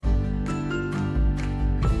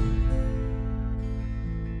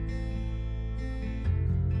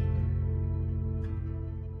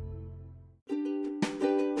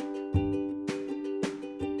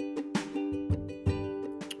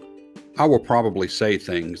I will probably say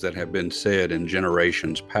things that have been said in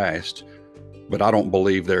generations past, but I don't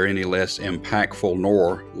believe they're any less impactful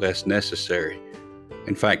nor less necessary.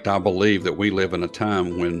 In fact, I believe that we live in a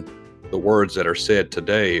time when the words that are said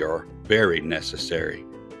today are very necessary.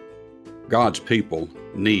 God's people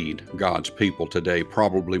need God's people today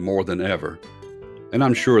probably more than ever, and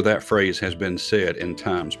I'm sure that phrase has been said in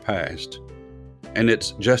times past. And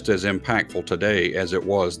it's just as impactful today as it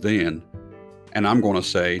was then, and I'm going to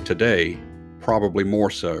say today, probably more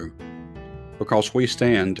so, because we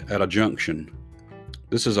stand at a junction.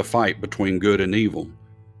 This is a fight between good and evil.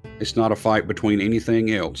 It's not a fight between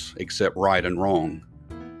anything else except right and wrong.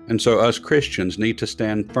 And so us Christians need to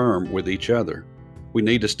stand firm with each other. We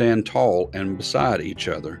need to stand tall and beside each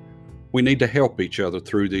other. We need to help each other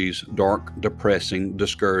through these dark, depressing,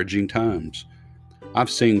 discouraging times. I've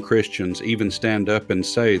seen Christians even stand up and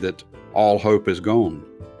say that all hope is gone.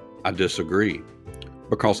 I disagree,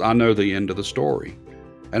 because I know the end of the story.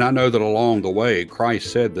 And I know that along the way,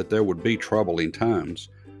 Christ said that there would be troubling times.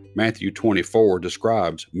 Matthew 24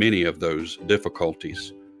 describes many of those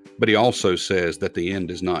difficulties, but he also says that the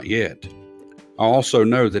end is not yet. I also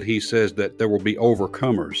know that he says that there will be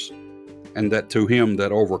overcomers, and that to him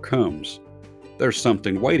that overcomes, there's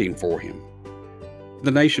something waiting for him.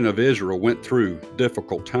 The nation of Israel went through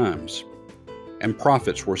difficult times, and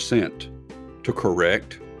prophets were sent to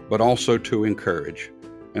correct, but also to encourage.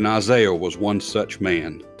 And Isaiah was one such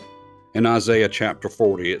man. In Isaiah chapter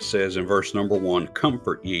 40, it says in verse number 1,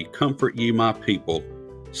 comfort ye my people,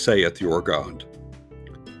 saith your God.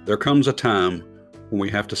 There comes a time when we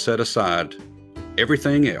have to set aside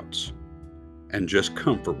everything else and just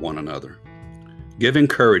comfort one another. Give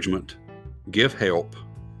encouragement, give help,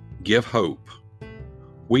 give hope.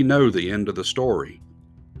 We know the end of the story,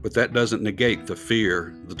 but that doesn't negate the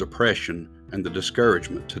fear, the depression, and the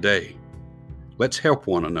discouragement today. Let's help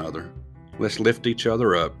one another. Let's lift each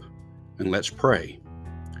other up, and let's pray.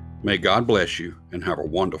 May God bless you and have a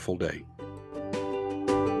wonderful day.